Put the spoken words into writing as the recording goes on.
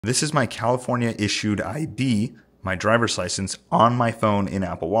This is my California issued ID, my driver's license, on my phone in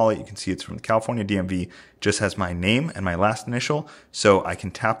Apple Wallet. You can see it's from the California DMV, just has my name and my last initial. So I can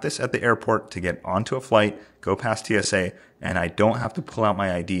tap this at the airport to get onto a flight, go past TSA, and I don't have to pull out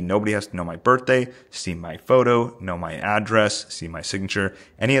my ID. Nobody has to know my birthday, see my photo, know my address, see my signature,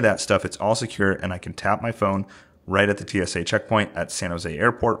 any of that stuff. It's all secure, and I can tap my phone right at the TSA checkpoint at San Jose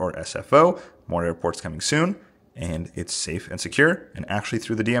Airport or SFO. More airports coming soon. And it's safe and secure and actually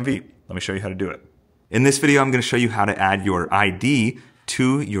through the DMV. Let me show you how to do it. In this video, I'm going to show you how to add your ID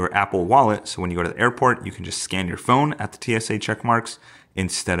to your Apple Wallet. So when you go to the airport, you can just scan your phone at the TSA check marks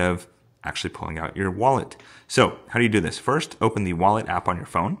instead of actually pulling out your wallet. So how do you do this? First, open the Wallet app on your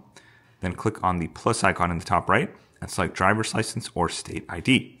phone, then click on the plus icon in the top right and select driver's license or state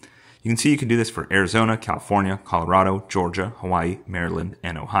ID. You can see you can do this for Arizona, California, Colorado, Georgia, Hawaii, Maryland,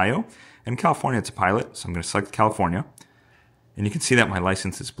 and Ohio. In California, it's a pilot, so I'm going to select California. And you can see that my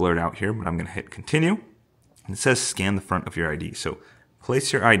license is blurred out here, but I'm going to hit continue. And it says scan the front of your ID. So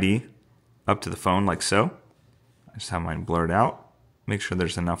place your ID up to the phone like so. I just have mine blurred out. Make sure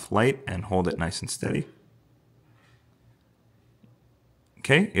there's enough light and hold it nice and steady.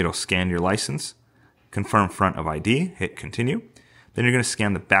 Okay, it'll scan your license. Confirm front of ID, hit continue. Then you're going to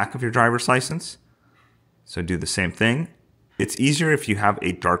scan the back of your driver's license. So do the same thing. It's easier if you have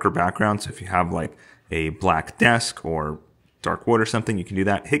a darker background. So if you have like a black desk or dark wood or something, you can do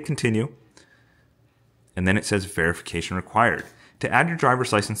that. Hit continue. And then it says verification required. To add your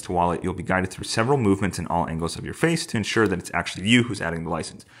driver's license to Wallet, you'll be guided through several movements in all angles of your face to ensure that it's actually you who's adding the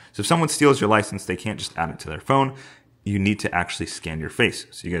license. So if someone steals your license, they can't just add it to their phone. You need to actually scan your face.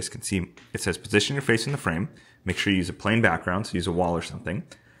 So you guys can see it says position your face in the frame. Make sure you use a plain background, so use a wall or something.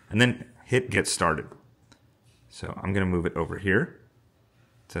 And then hit get started. So I'm going to move it over here.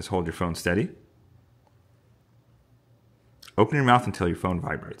 It says hold your phone steady. Open your mouth until your phone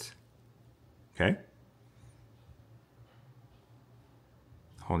vibrates. Okay?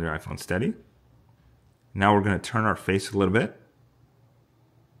 Hold your iPhone steady. Now we're going to turn our face a little bit.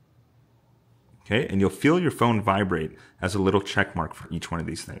 Okay, and you'll feel your phone vibrate as a little check mark for each one of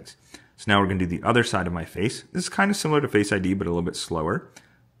these things. So now we're going to do the other side of my face. This is kind of similar to Face ID, but a little bit slower.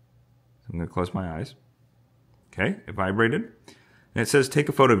 So I'm going to close my eyes. Okay, it vibrated. And it says take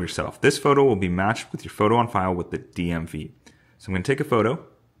a photo of yourself. This photo will be matched with your photo on file with the DMV. So I'm going to take a photo.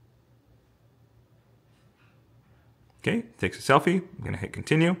 Okay, it takes a selfie. I'm going to hit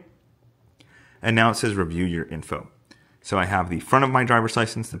continue. And now it says review your info. So I have the front of my driver's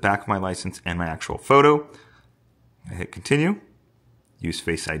license, the back of my license, and my actual photo. I hit continue. Use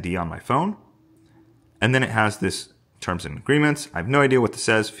Face ID on my phone. And then it has this terms and agreements. I have no idea what this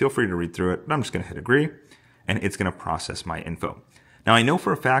says. Feel free to read through it, but I'm just going to hit agree. And it's going to process my info. Now, I know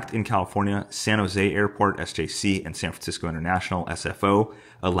for a fact in California, San Jose Airport, SJC, and San Francisco International, SFO,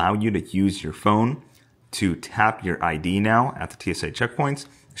 allow you to use your phone to tap your ID now at the TSA checkpoints.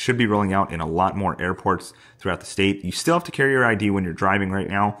 It should be rolling out in a lot more airports throughout the state. You still have to carry your ID when you're driving right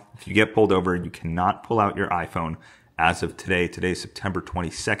now. If you get pulled over, you cannot pull out your iPhone as of today. Today is September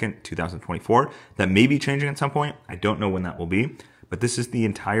 22nd, 2024. That may be changing at some point. I don't know when that will be. But this is the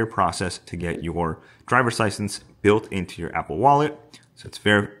entire process to get your driver's license built into your Apple Wallet. So it's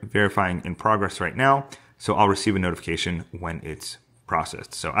verifying in progress right now. So I'll receive a notification when it's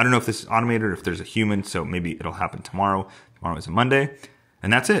processed. So I don't know if this is automated or if there's a human. So maybe it'll happen tomorrow. Tomorrow is a Monday.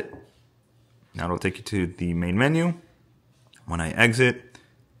 And that's it. Now it'll take you to the main menu. When I exit,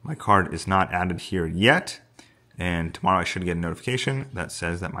 my card is not added here yet. And tomorrow I should get a notification that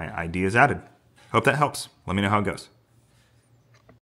says that my ID is added. Hope that helps. Let me know how it goes.